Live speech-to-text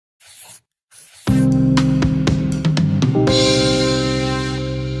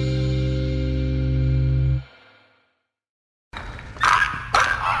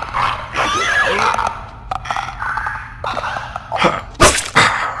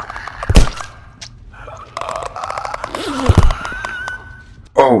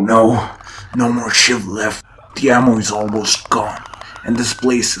no, no more shiv left. The ammo is almost gone, and this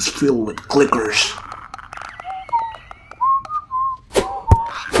place is filled with clickers.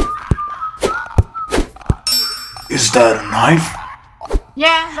 Is that a knife?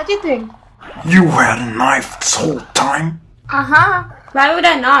 Yeah, what do you think? You had a knife this whole time? Uh-huh. Why would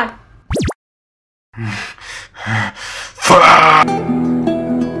I not?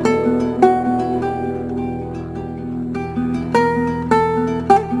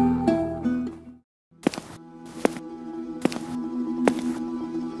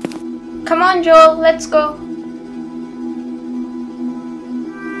 Come on, Joel, let's go.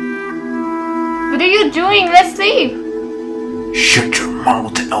 What are you doing? Let's leave. Shut your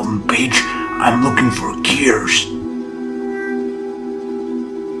mouth, Ellen Page. I'm looking for gears.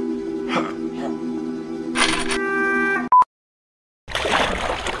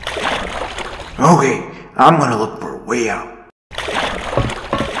 Okay, I'm gonna look for a way out.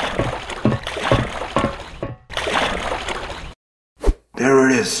 There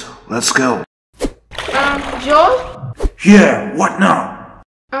it is. Let's go. Joel? Yeah, what now?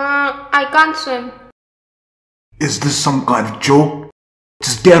 I can't swim. Is this some kind of joke?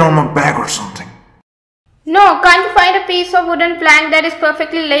 Just get on my back or something. No, can't you find a piece of wooden plank that is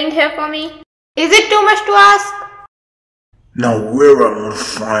perfectly laying here for me? Is it too much to ask? Now where am I gonna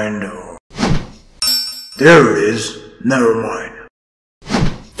find her? There it is. Never mind.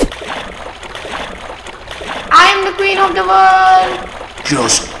 I am the queen of the world!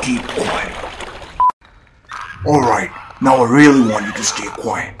 Just keep quiet. Alright, now I really want you to stay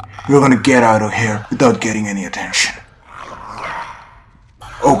quiet. You're gonna get out of here without getting any attention.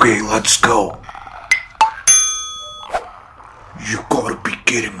 Okay, let's go. You gotta be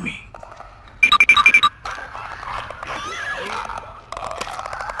kidding me.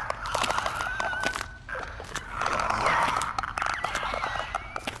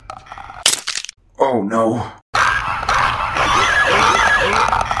 Oh no.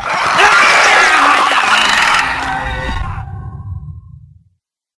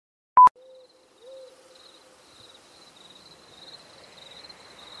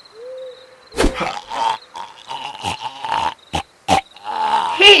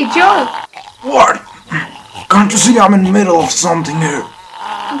 Hey, Joel! What? Can't you see I'm in the middle of something here?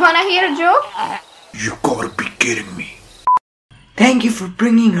 Wanna hear a joke? You gotta be kidding me. Thank you for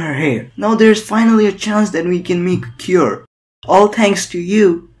bringing her here. Now there's finally a chance that we can make a cure. All thanks to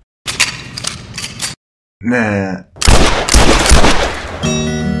you. Nah,